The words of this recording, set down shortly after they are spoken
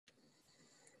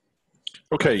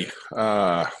Okay,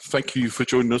 thank you for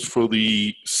joining us for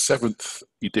the 7th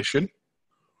edition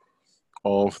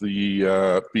of the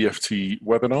BFT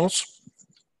webinars.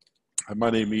 My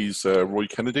name is Roy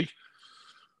Kennedy,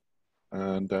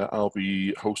 and I'll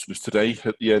be hosting us today.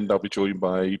 At the end, I'll be joined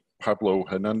by Pablo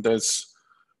Hernandez,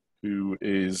 who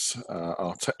is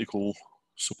our technical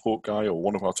support guy, or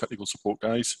one of our technical support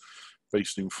guys,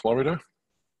 based in Florida.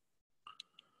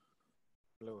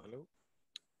 Hello, hello.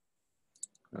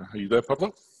 Are you there,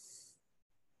 Pablo?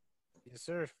 Yes,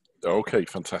 sir. Okay,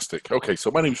 fantastic. Okay,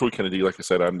 so my name is Roy Kennedy. Like I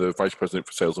said, I'm the Vice President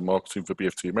for Sales and Marketing for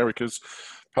BFT Americas.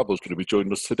 Pablo's going to be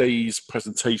joining us. Today's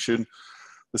presentation,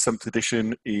 the 7th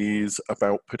edition, is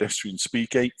about pedestrian speed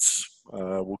gates.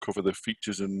 We'll cover the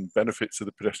features and benefits of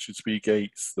the pedestrian speed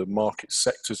gates, the market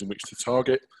sectors in which to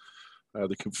target,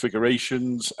 the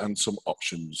configurations, and some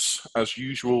options. As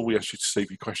usual, we ask you to save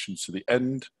your questions to the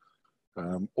end.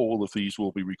 All of these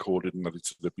will be recorded and added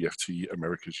to the BFT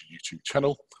Americas YouTube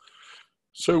channel.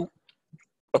 So,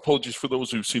 apologies for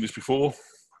those who've seen this before,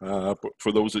 but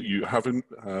for those that you haven't,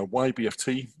 why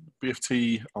BFT?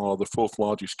 BFT are the 4th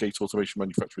largest gate automation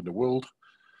manufacturer in the world.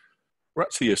 We're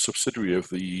actually a subsidiary of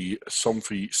the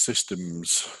Somfy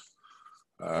Systems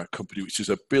company, which is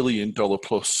a $1 billion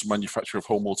plus manufacturer of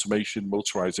home automation,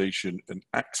 motorization, and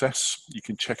access. You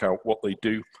can check out what they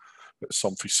do at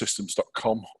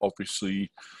somfysystems.com.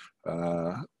 Obviously,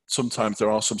 sometimes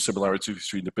there are some similarities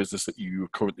between the business that you are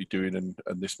currently doing and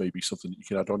this may be something that you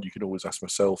can add on. You can always ask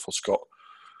myself or Scott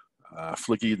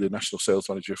Fliggy, the National Sales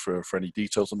Manager, for any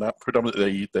details on that.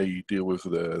 Predominantly, they deal with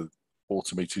the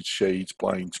automated shades,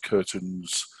 blinds,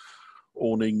 curtains,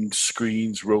 awnings,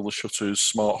 screens, roller shutters,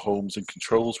 smart homes, and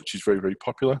controls, which is very, very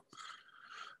popular.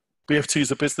 BFT as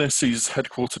a business is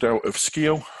headquartered out of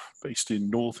Schio, based in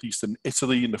northeastern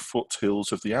Italy in the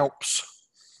foothills of the Alps.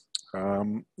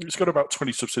 It's got about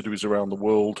 20 subsidiaries around the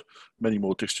world, many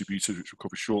more distributors, which we'll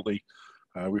cover shortly.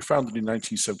 We were founded in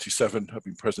 1977, have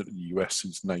been present in the US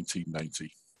since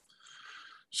 1990.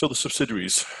 So the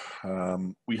subsidiaries,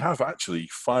 we have actually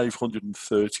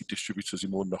 530 distributors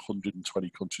in more than 120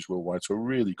 countries worldwide, so a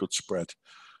really good spread,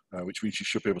 which means you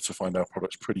should be able to find our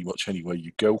products pretty much anywhere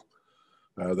you go.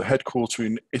 The headquarter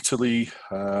in Italy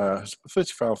is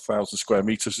 35,000 square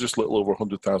meters, just a little over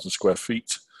 100,000 square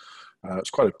feet. It's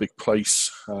quite a big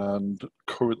place, and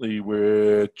currently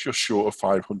we're just short of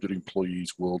 500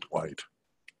 employees worldwide.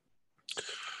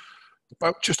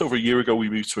 About just over a year ago, we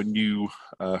moved to a new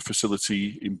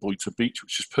facility in Boynton Beach,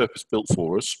 which is purpose-built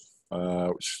for us,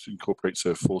 which incorporates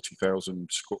a 40,000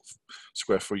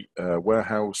 square feet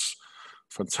warehouse,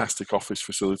 fantastic office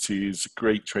facilities,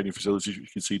 great training facilities you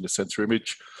can see in the center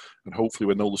image. And hopefully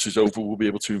when all this is over, we'll be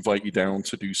able to invite you down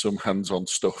to do some hands-on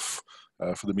stuff.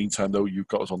 For the meantime, though, you've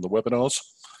got us on the webinars.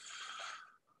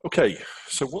 Okay,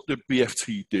 so what did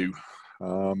BFT do?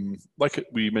 Like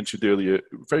we mentioned earlier,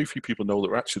 very few people know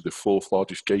that we're actually the 4th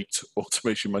largest gate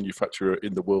automation manufacturer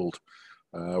in the world.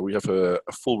 We have a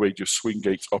full range of swing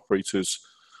gate operators,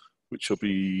 which will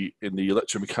be in the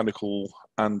electromechanical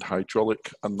and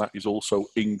hydraulic, and that is also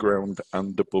in-ground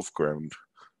and above ground.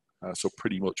 So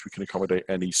pretty much we can accommodate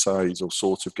any size or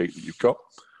sort of gate that you've got.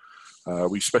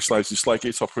 We specialize in slide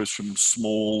gate operators from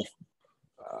small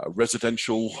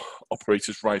residential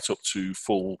operators right up to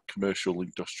full commercial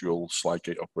industrial slide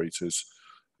gate operators.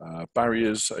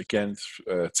 Barriers, again,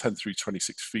 10 through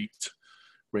 26 feet,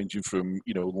 ranging from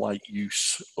light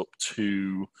use up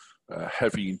to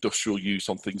heavy industrial use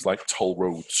on things like toll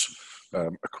roads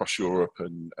across Europe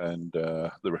and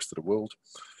the rest of the world.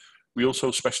 We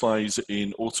also specialize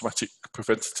in automatic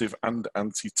preventative and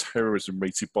anti-terrorism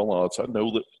rated bollards. I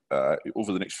know that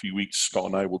over the next few weeks, Scott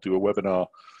and I will do a webinar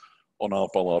on our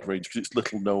bollard range because it's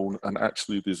little known, and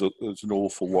actually there's an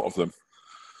awful lot of them.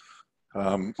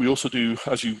 We also do,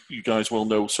 as you guys well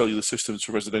know, cellular systems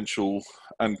for residential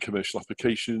and commercial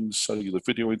applications, cellular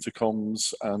video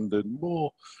intercoms, and then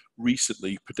more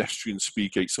recently, pedestrian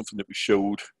speed gates, something that we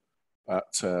showed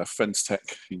at Fence Tech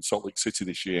in Salt Lake City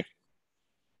this year.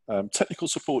 Technical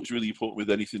support is really important with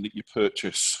anything that you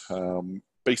purchase.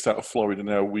 Based out of Florida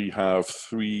now, we have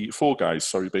 4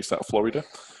 guys, based out of Florida.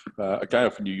 A guy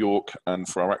up in New York, and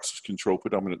for our access control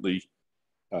predominantly,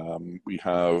 we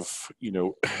have,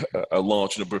 a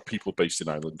large number of people based in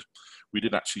Ireland. We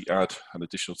did actually add an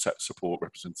additional tech support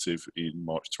representative in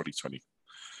March 2020.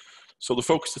 So the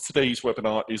focus of today's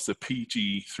webinar is the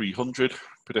PG300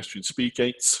 pedestrian speed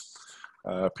gates.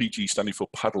 PG standing for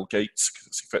paddle gates, because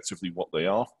it's effectively what they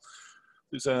are.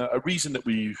 There's a reason that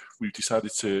we've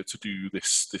decided to do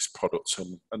this product,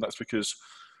 and that's because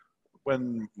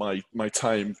when my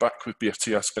time back with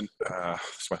BFT, I spent,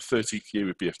 it's my 13th year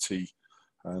with BFT,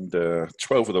 And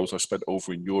 12 of those I spent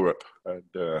over in Europe, and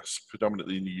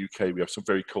predominantly in the UK. We have some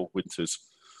very cold winters.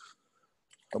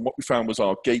 And what we found was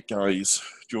our gate guys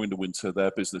during the winter,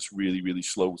 their business really, really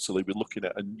slowed. So they were looking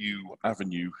at a new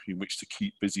avenue in which to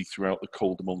keep busy throughout the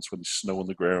colder months when there's snow on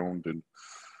the ground and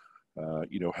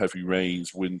you know, heavy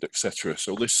rains, wind, etc.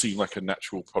 So this seemed like a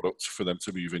natural product for them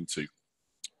to move into.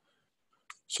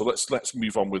 So let's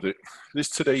move on with it. This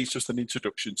today is just an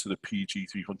introduction to the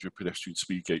PG300 Pedestrian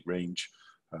Speed Gate range.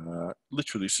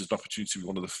 Literally, this is an opportunity to be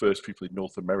one of the first people in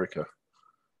North America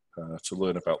to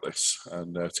learn about this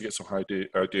and to get some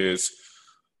ideas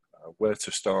where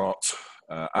to start,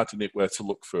 adding it, where to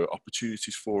look for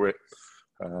opportunities for it,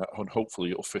 and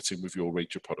hopefully it'll fit in with your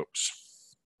range of products.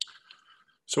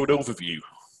 So an overview.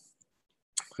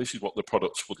 This is what the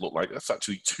products would look like. That's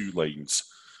actually 2 lanes.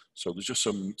 So there's just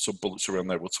some bullets around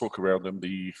there. We'll talk around them.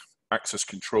 The access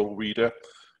control reader.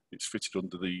 It's fitted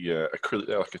under the acrylic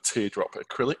there, like a teardrop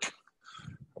acrylic.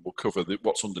 And we'll cover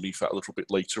what's underneath that a little bit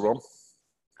later on.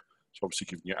 So obviously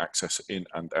giving you access in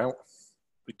and out.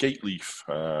 The gate leaf,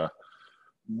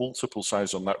 multiple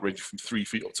sizes on that, ranging from 3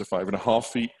 feet up to 5.5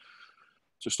 feet,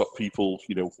 to stop people,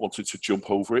 you know, wanting to jump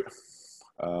over it.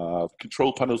 The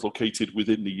control panel is located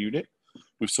within the unit.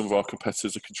 With some of our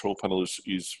competitors, the control panel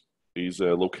is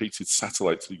located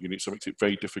satellite to the unit, so it makes it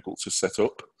very difficult to set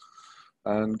up.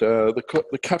 And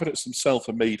the cabinets themselves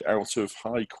are made out of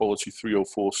high quality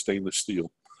 304 stainless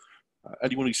steel.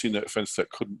 Anyone who's seen that at Fenstech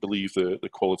couldn't believe the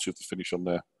quality of the finish on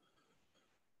there.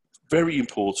 Very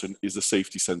important is the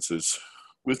safety sensors.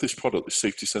 With this product, the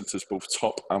safety sensors both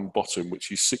top and bottom,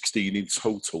 which is 16 in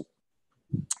total.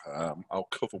 I'll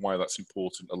cover why that's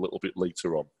important a little bit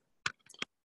later on.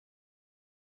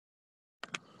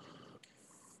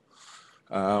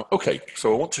 Okay,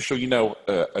 so I want to show you now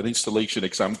an installation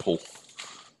example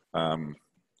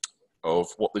of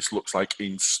what this looks like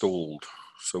installed.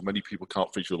 So many people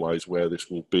can't visualize where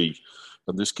this will be,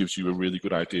 and this gives you a really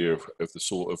good idea of the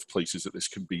sort of places that this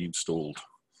can be installed.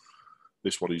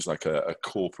 This one is like a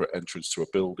corporate entrance to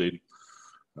a building,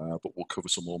 but we'll cover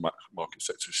some more market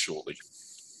sectors shortly.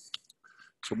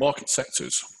 So market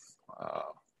sectors,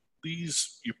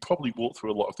 these, you probably walked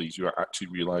through a lot of these, you're actually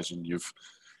realizing you've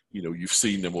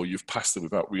seen them, or you've passed them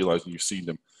without realizing you've seen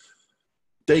them.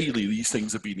 Daily, these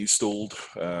things are being installed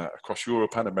across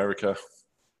Europe and America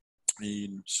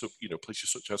in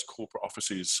places such as corporate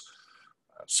offices,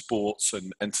 sports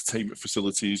and entertainment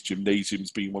facilities,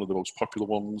 gymnasiums being one of the most popular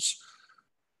ones,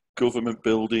 government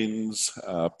buildings,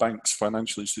 banks,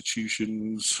 financial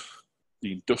institutions,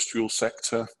 the industrial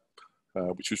sector,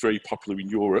 which was very popular in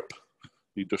Europe.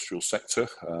 The industrial sector,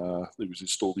 it was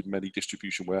installed in many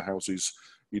distribution warehouses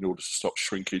in order to stop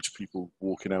shrinkage, people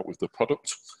walking out with the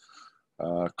product.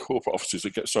 Corporate offices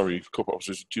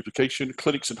duplication,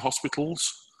 clinics and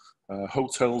hospitals,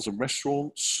 hotels and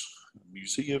restaurants,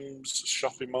 museums,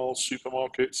 shopping malls,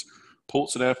 supermarkets,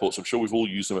 ports and airports. I'm sure we've all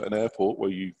used them at an airport where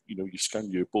you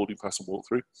scan your boarding pass and walk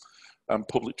through, and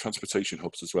public transportation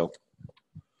hubs as well.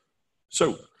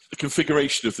 So the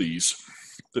configuration of these.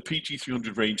 The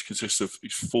PG300 range consists of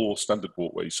 4 standard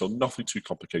walkways, so nothing too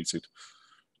complicated.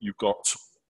 You've got,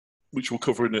 which we'll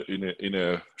cover in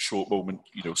a short moment,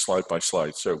 slide by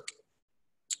slide. So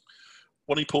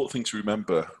one important thing to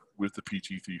remember with the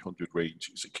PG300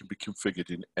 range is it can be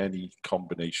configured in any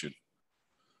combination.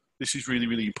 This is really,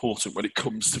 really important when it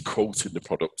comes to quoting the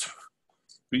product.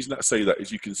 The reason I say that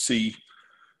is you can see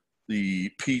the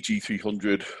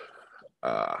PG300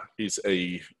 is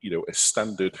a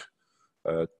standard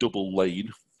double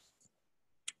lane,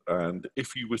 and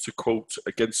if you were to quote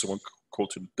against someone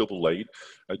quoting double lane,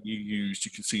 and you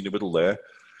can see in the middle there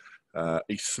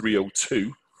a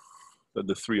 302, then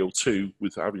the 302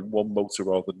 with having 1 motor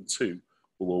rather than 2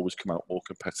 will always come out more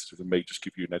competitive and may just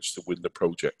give you an edge to win the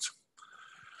project.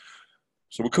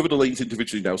 So we'll cover the lanes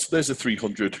individually now. So there's a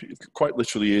 300. It quite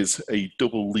literally is a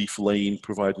double leaf lane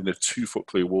providing a 2-foot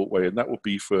clear walkway, and that would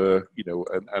be for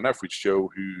an average Joe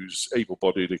who's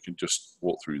able-bodied and can just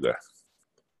walk through there.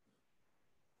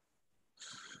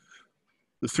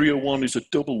 The 301 is a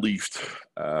double-leafed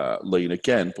lane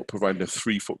again, but providing a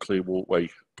 3-foot clear walkway.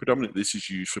 Predominantly, this is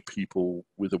used for people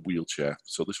with a wheelchair.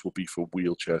 So this will be for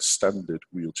standard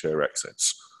wheelchair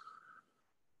access.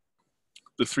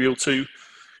 The 302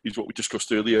 is what we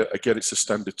discussed earlier. Again, it's a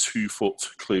standard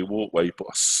 2-foot clear walkway, but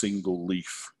a single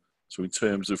leaf. So in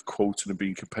terms of quoting and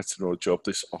being competitive on a job,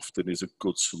 this often is a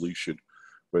good solution.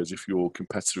 Whereas if your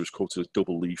competitor has quoted a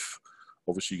double leaf,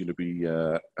 obviously you're going to be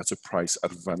at a price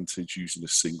advantage using a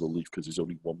single leaf because there's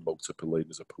only 1 motor per lane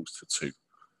as opposed to 2.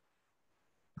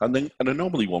 And then an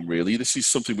anomaly one, really. This is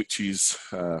something which is,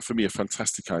 for me, a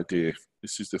fantastic idea.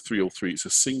 This is the 303. It's a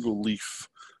single leaf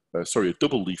a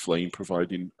double leaf lane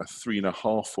providing a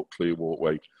 3.5-foot clear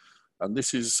walkway. And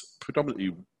this is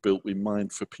predominantly built in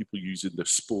mind for people using the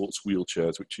sports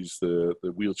wheelchairs, which is the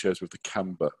wheelchairs with the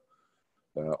camber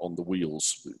on the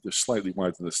wheels. They're slightly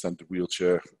wider than the standard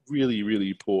wheelchair. Really, really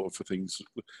important for things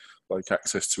like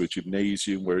access to a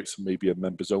gymnasium where it's maybe a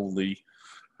members only.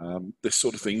 This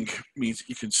sort of thing means that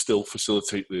you can still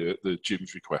facilitate the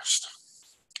gym's request.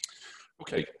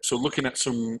 Okay, so looking at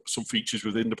some features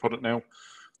within the product now.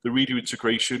 The reader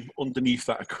integration, underneath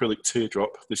that acrylic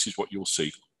teardrop, this is what you'll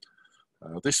see.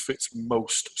 This fits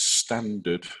most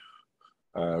standard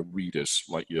readers,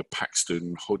 like your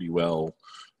Paxton, Honeywell,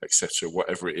 etc.,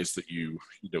 whatever it is that you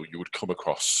would come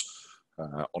across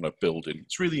on a building.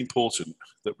 It's really important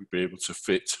that we be able to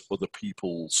fit other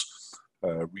people's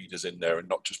readers in there and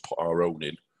not just put our own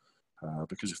in,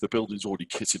 because if the building's already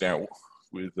kitted out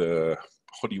with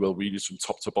Honeywell readers from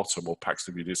top to bottom or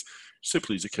Paxton readers,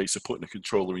 simply is a case of putting a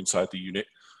controller inside the unit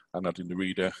and adding the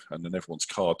reader, and then everyone's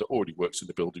card that already works in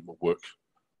the building will work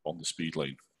on the speed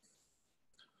lane.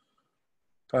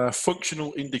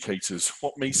 Functional indicators.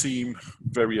 What may seem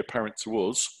very apparent to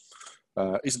us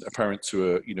isn't apparent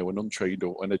to an untrained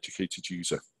or uneducated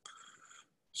user.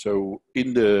 So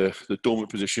in the dormant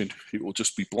position, it will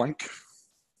just be blank.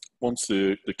 Once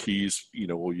the keys,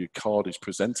 or your card is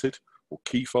presented, or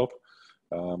key fob,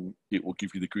 it will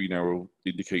give you the green arrow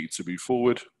indicating to move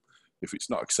forward. If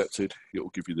it's not accepted, it will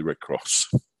give you the red cross.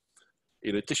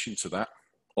 In addition to that,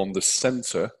 on the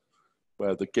center,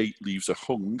 where the gate leaves are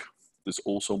hung, there's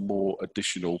also more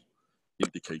additional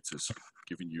indicators,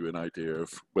 giving you an idea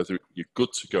of whether you're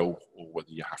good to go or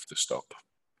whether you have to stop.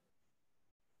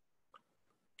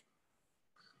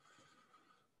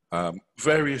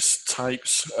 Various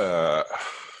types, there's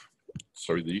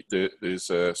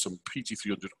some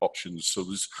PT300 options. So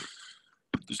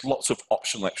there's lots of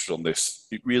optional extras on this.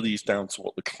 It really is down to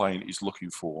what the client is looking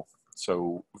for.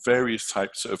 So various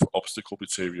types of obstacle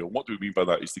material. What do we mean by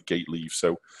that is the gate leaf.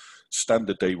 So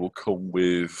standard day will come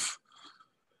with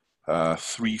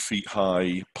 3 feet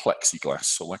high plexiglass,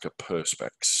 so like a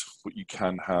perspex, but you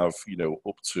can have,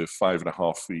 up to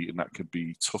 5.5 feet, and that can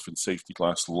be toughened safety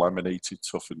glass, laminated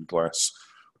toughened glass,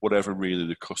 whatever really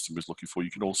the customer is looking for.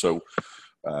 You can also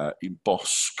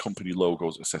emboss company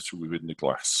logos, etc., within the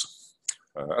glass.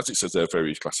 As it says there,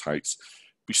 various glass heights.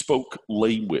 Bespoke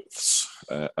lane widths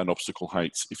and obstacle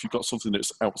heights. If you've got something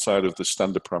that's outside of the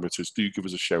standard parameters, do give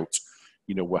us a shout.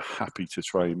 We're happy to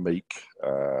try and make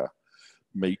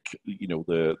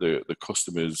the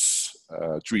customer's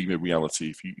dream a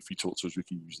reality. If you talk to us, we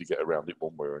can usually get around it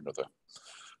one way or another.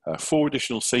 4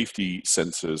 additional safety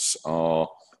sensors are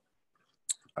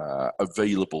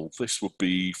available. This would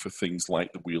be for things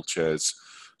like the wheelchairs,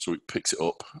 so it picks it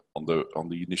up on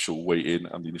the initial way in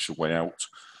and the initial way out.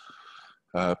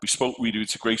 Bespoke reader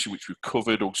integration, which we've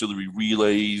covered, auxiliary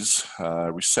relays,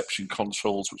 reception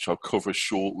consoles, which I'll cover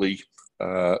shortly.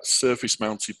 Surface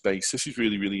mounted base. This is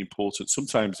really, really important.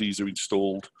 Sometimes these are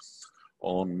installed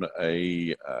on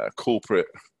a corporate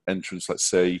entrance, let's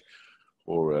say,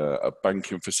 or a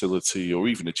banking facility, or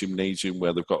even a gymnasium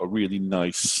where they've got a really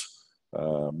nice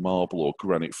marble or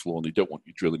granite floor and they don't want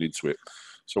you drilling into it.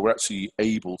 So we're actually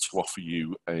able to offer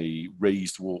you a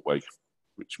raised walkway,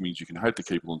 which means you can hide the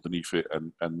cable underneath it,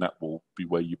 and that will be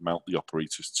where you mount the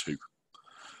operators to.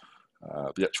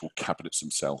 The actual cabinets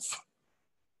themselves.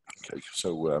 Okay,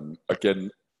 so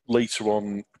again, later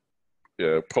on,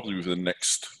 probably within the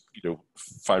next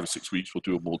 5 or 6 weeks, we'll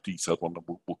do a more detailed one,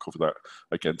 and we'll cover that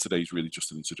again. Today's really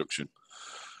just an introduction.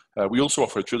 We also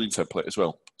offer a drilling template as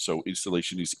well, so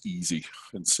installation is easy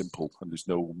and simple, and there's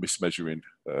no mismeasuring,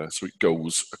 so it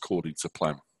goes according to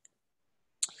plan.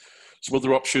 Some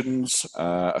other options,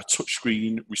 a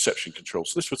touchscreen reception control.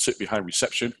 So this would sit behind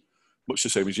reception, much the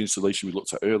same as installation we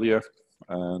looked at earlier.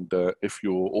 And if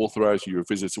you're authorised, you're a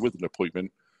visitor with an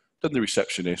appointment, then the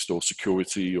receptionist or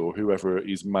security or whoever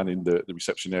is manning the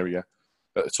reception area,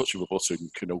 at a touch of a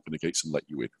button, can open the gates and let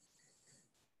you in.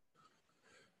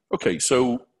 Okay,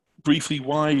 so briefly,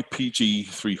 why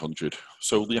PG300?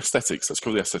 So the aesthetics, let's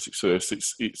cover the aesthetics first.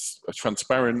 It's a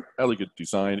transparent, elegant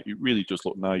design. It really does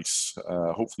look nice.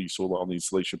 Hopefully you saw that on the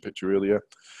installation picture earlier.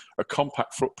 A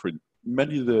compact footprint.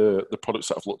 Many of the products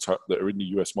that I've looked at that are in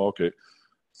the US market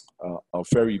are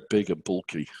very big and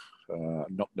bulky,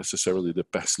 not necessarily the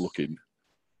best looking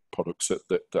products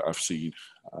that I've seen.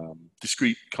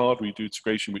 Discrete card reader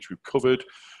integration, which we've covered.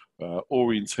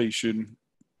 Orientation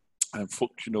and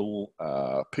functional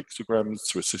pictograms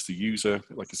to assist the user.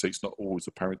 Like I say, it's not always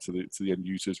apparent to the end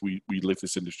users. We live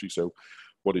this industry, so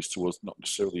what is to us not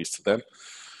necessarily is to them.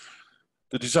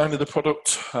 The design of the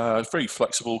product is very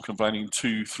flexible, combining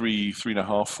 2, 3,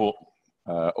 3.5 foot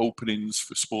openings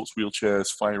for sports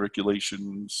wheelchairs, fire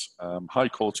regulations, high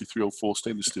quality 304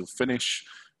 stainless steel finish.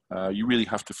 You really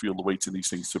have to feel the weight in these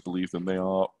things to believe them. They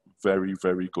are very,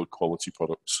 very good quality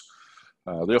products.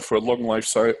 They offer a long life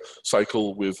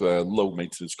cycle with low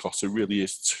maintenance costs. There really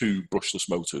is 2 brushless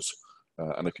motors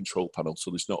and a control panel,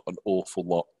 so there's not an awful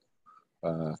lot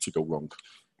to go wrong.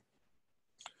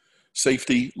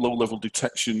 Safety, low level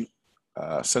detection,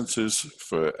 sensors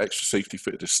for extra safety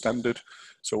fitted as standard.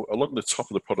 So along the top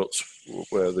of the product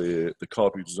where the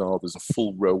carburetors are, there's a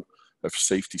full row of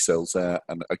safety cells there,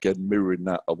 and again mirroring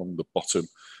that along the bottom.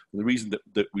 And the reason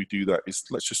that we do that is,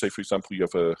 let's just say for example you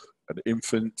have an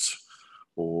infant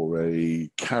or a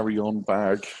carry-on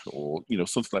bag, or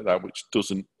something like that which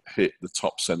doesn't hit the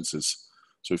top sensors.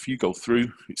 So if you go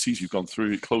through, it sees you've gone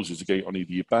through, it closes the gate on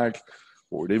either your bag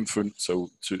or an infant. So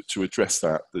to address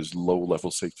that, there's low-level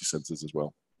safety sensors as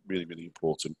well. Really, really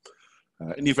important.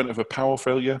 In the event of a power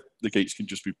failure, the gates can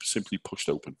just be simply pushed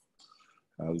open.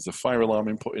 There's a fire alarm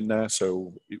input in there,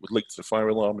 so it would link to the fire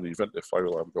alarm. In the event of the fire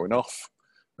alarm going off,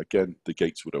 again, the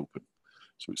gates would open.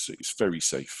 So it's very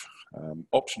safe.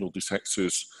 Optional detection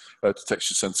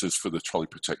sensors for the trolley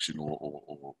protection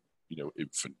or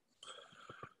infant.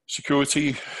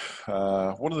 Security,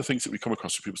 one of the things that we come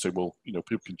across is people say, well,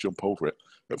 people can jump over it.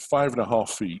 At 5.5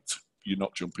 feet, you're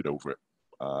not jumping over it.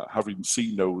 Having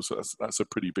seen those, that's a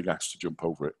pretty big ask to jump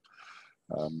over it.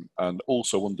 And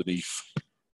also underneath,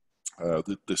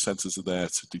 the sensors are there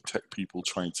to detect people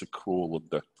trying to crawl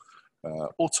under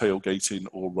or tailgating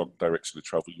or wrong direction of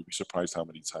travel. You'll be surprised how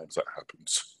many times that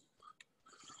happens.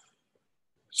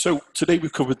 So today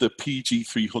we've covered the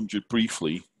PG300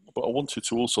 briefly, but I wanted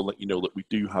to also let you know that we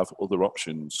do have other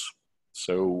options.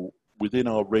 So within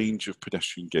our range of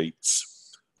pedestrian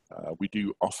gates, we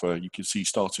do offer, you can see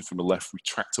starting from the left,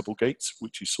 retractable gates,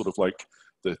 which is sort of like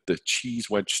the cheese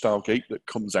wedge style gate that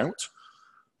comes out.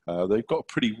 They've got a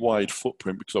pretty wide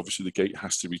footprint because obviously the gate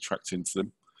has to retract into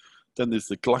them. Then there's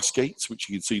the glass gates, which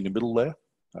you can see in the middle there.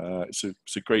 It's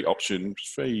a great option,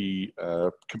 very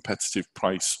competitive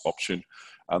price option.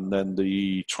 And then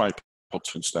the tripod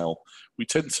turnstile. We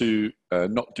tend to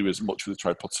not do as much with the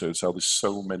tripod turnstile. There's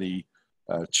so many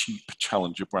cheap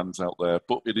challenger brands out there,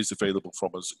 but it is available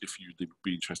from us if you'd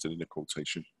be interested in a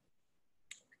quotation.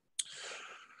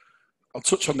 I'll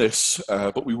touch on this,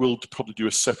 but we will probably do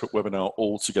a separate webinar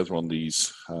altogether on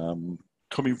these.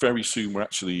 Coming very soon, we're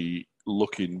actually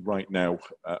looking right now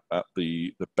at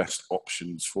the best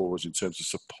options for us in terms of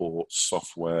support,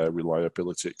 software,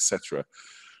 reliability, etc.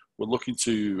 We're looking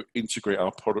to integrate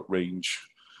our product range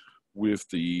with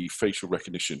the facial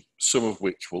recognition, some of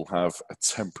which will have a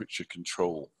temperature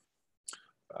control.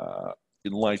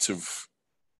 In light of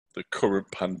the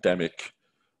current pandemic,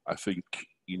 I think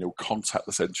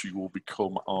contactless entry will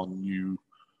become our new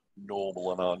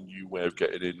normal and our new way of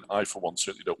getting in. I, for one,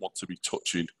 certainly don't want to be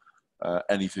touching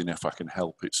anything if I can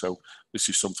help it. So this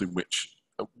is something which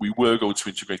we were going to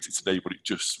integrate it today, but it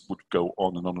just would go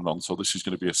on and on and on. So this is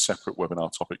going to be a separate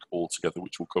webinar topic altogether,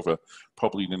 which we'll cover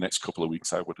probably in the next couple of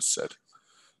weeks, I would have said.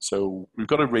 So we've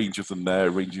got a range of them there,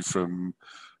 ranging from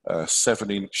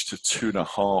 7-inch to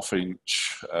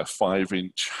 2.5-inch,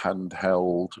 5-inch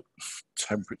handheld,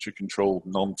 temperature controlled,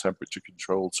 non-temperature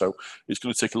controlled. So it's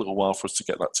going to take a little while for us to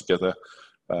get that together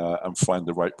and find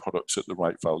the right products at the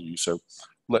right value. So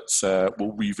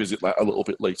we'll revisit that a little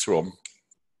bit later on.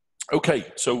 Okay,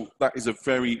 so that is a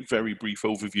very, very brief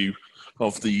overview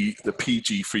of the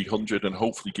PG300, and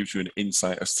hopefully gives you an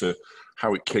insight as to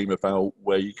how it came about,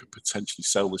 where you could potentially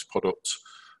sell this product,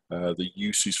 the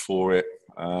uses for it.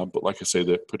 But like I say,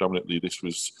 that predominantly this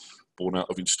was born out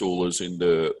of installers in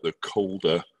the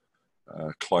colder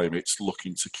climates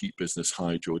looking to keep business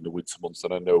high during the winter months.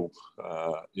 And I know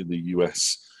in the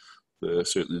US,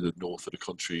 certainly the north of the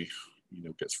country,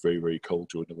 gets very, very cold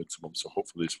during the winter months. So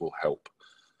hopefully this will help.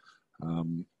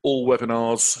 All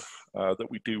webinars that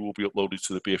we do will be uploaded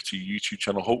to the BFT YouTube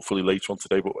channel, hopefully later on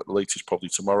today, but at the latest probably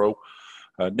tomorrow.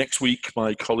 Next week,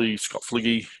 my colleague Scott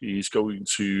Fliggy is going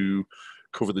to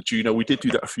cover the Juno. We did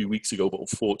do that a few weeks ago, but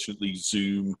unfortunately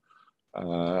Zoom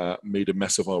made a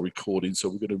mess of our recording, so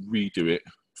we're going to redo it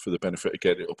for the benefit of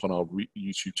getting it up on our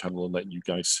YouTube channel and letting you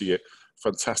guys see it.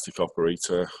 Fantastic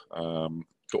operator,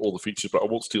 got all the features, but I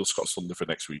won't steal Scott's thunder for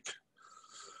next week.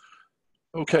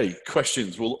 Okay,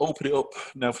 questions. We'll open it up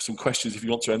now for some questions. If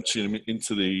you want to enter them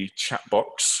into the chat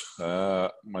box,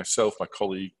 myself, my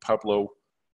colleague Pablo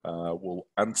will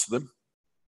answer them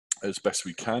as best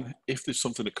we can. If there's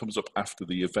something that comes up after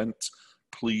the event,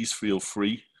 please feel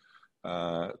free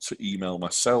to email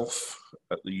myself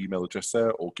at the email address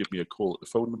there, or give me a call at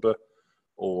the phone number.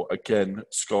 Or again,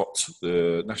 Scott,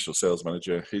 the National Sales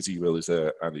Manager, his email is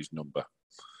there and his number.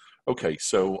 Okay,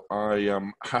 so I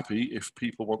am happy if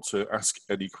people want to ask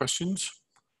any questions.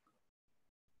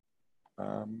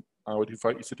 I would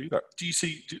invite you to do that.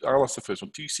 I'll ask the first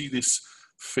one. Do you see this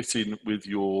fitting with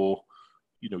your,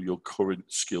 your current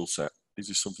skill set? Is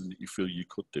this something that you feel you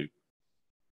could do?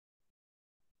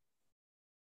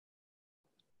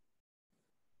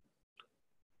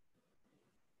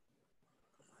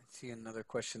 I see another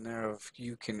question there of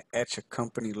you can etch a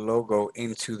company logo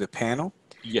into the panel.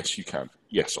 Yes, you can.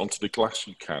 Yes, onto the glass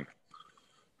you can.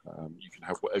 You can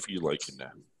have whatever you like in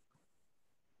there.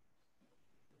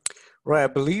 Right, I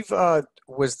believe,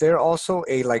 was there also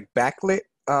a like backlit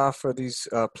for these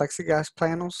plexiglass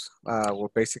panels where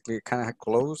basically it kind of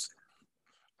glows?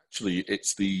 Actually,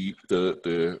 it's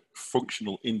the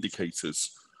functional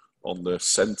indicators on the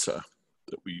center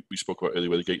that we spoke about earlier,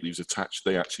 where the gate leaves attached.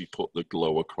 They actually put the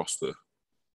glow across the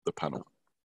panel.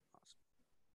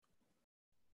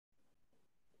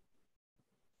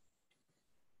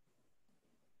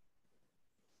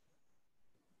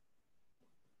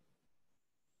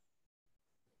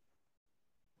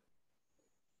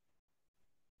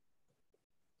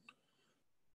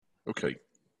 Okay.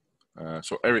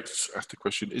 So Eric's asked a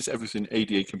question, is everything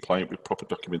ADA compliant with proper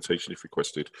documentation if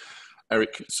requested?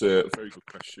 Eric, it's a very good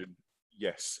question.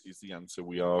 Yes, is the answer.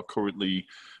 We are currently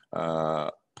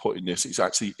putting this, it's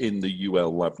actually in the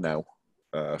UL lab now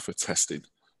for testing.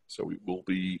 So it will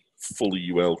be fully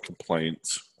UL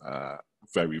compliant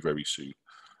very, very soon.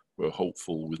 We're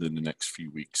hopeful within the next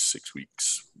few weeks, 6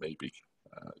 weeks, maybe.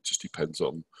 It just depends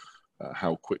on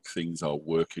how quick things are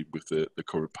working with the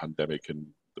current pandemic and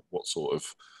what sort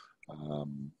of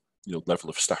level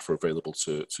of staff are available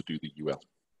to do the UL.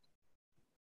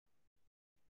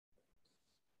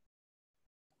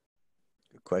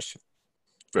 Good question.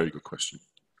 Very good question.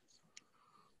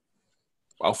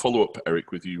 I'll follow up,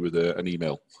 Eric, with you with an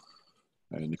email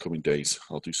in the coming days.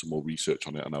 I'll do some more research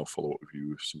on it and I'll follow up with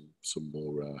you with some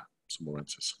more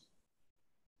answers.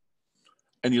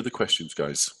 Any other questions,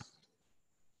 guys?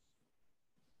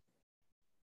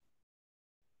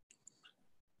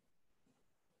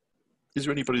 Is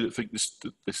there anybody that think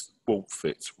this won't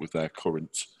fit with their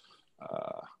current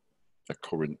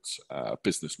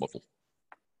business model?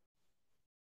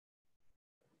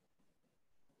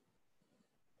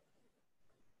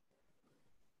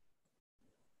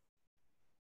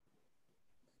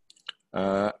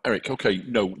 Eric, okay,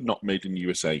 no, not made in the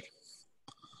USA.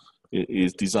 It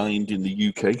is designed in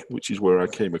the UK, which is where I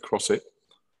came across it,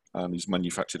 and is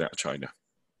manufactured out of China.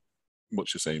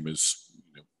 Much the same as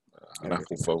an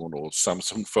Apple phone or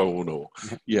Samsung phone, or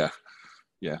yeah.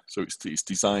 So it's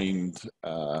designed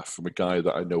from a guy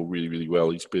that I know really, really well.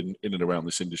 He's been in and around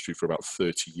this industry for about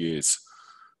 30 years,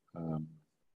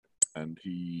 and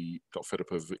he got fed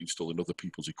up of installing other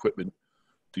people's equipment,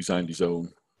 designed his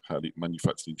own, had it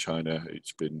manufactured in China.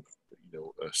 It's been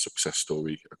a success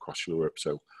story across Europe.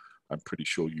 So I'm pretty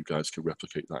sure you guys can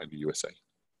replicate that in the USA.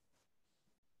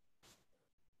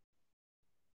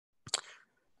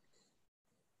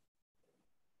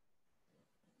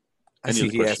 I see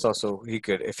he asked also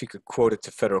if he could quote it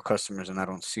to federal customers, and I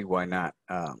don't see why not.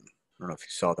 I don't know if you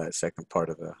saw that second part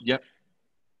of the. Yep.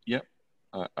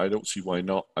 I don't see why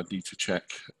not. I need to check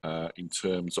in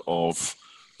terms of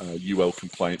UL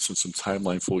compliance and some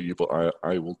timeline for you, but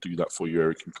I will do that for you,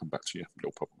 Eric, and come back to you. No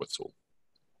problem at all.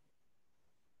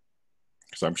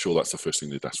 Because I'm sure that's the first thing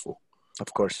they'd ask for.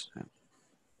 Of course. Yeah.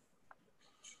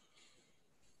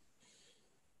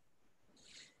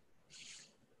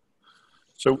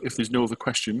 So if there's no other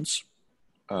questions,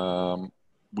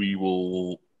 we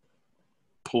will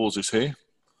pause this here.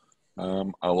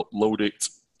 I'll upload it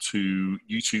to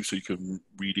YouTube so you can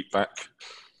read it back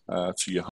to your